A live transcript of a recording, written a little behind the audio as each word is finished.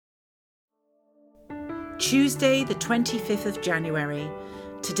Tuesday, the 25th of January.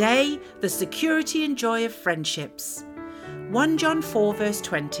 Today, the security and joy of friendships. 1 John 4 verse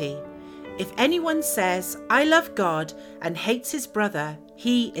 20. If anyone says, I love God, and hates his brother,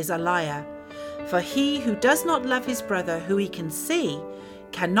 he is a liar. For he who does not love his brother who he can see,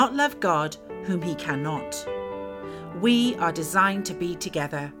 cannot love God whom he cannot. We are designed to be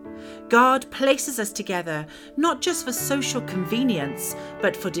together. God places us together, not just for social convenience,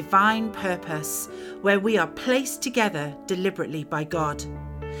 but for divine purpose, where we are placed together deliberately by God.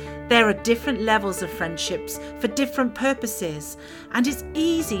 There are different levels of friendships for different purposes, and it's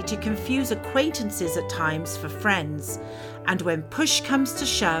easy to confuse acquaintances at times for friends. And when push comes to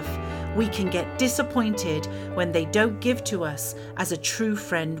shove, we can get disappointed when they don't give to us as a true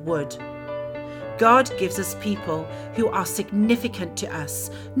friend would. God gives us people who are significant to us,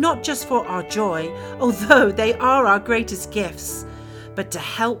 not just for our joy, although they are our greatest gifts, but to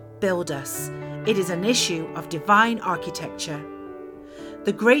help build us. It is an issue of divine architecture.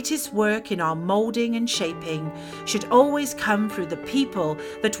 The greatest work in our moulding and shaping should always come through the people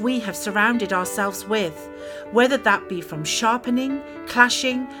that we have surrounded ourselves with, whether that be from sharpening,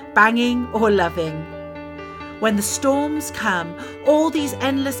 clashing, banging, or loving. When the storms come, all these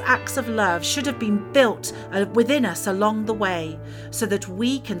endless acts of love should have been built within us along the way, so that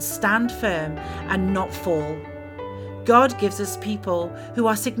we can stand firm and not fall. God gives us people who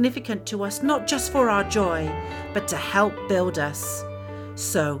are significant to us not just for our joy, but to help build us.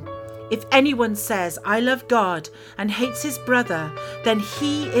 So, if anyone says, I love God, and hates his brother, then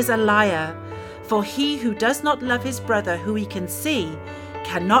he is a liar. For he who does not love his brother who he can see,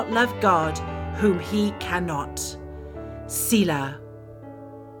 cannot love God whom he cannot. Selah.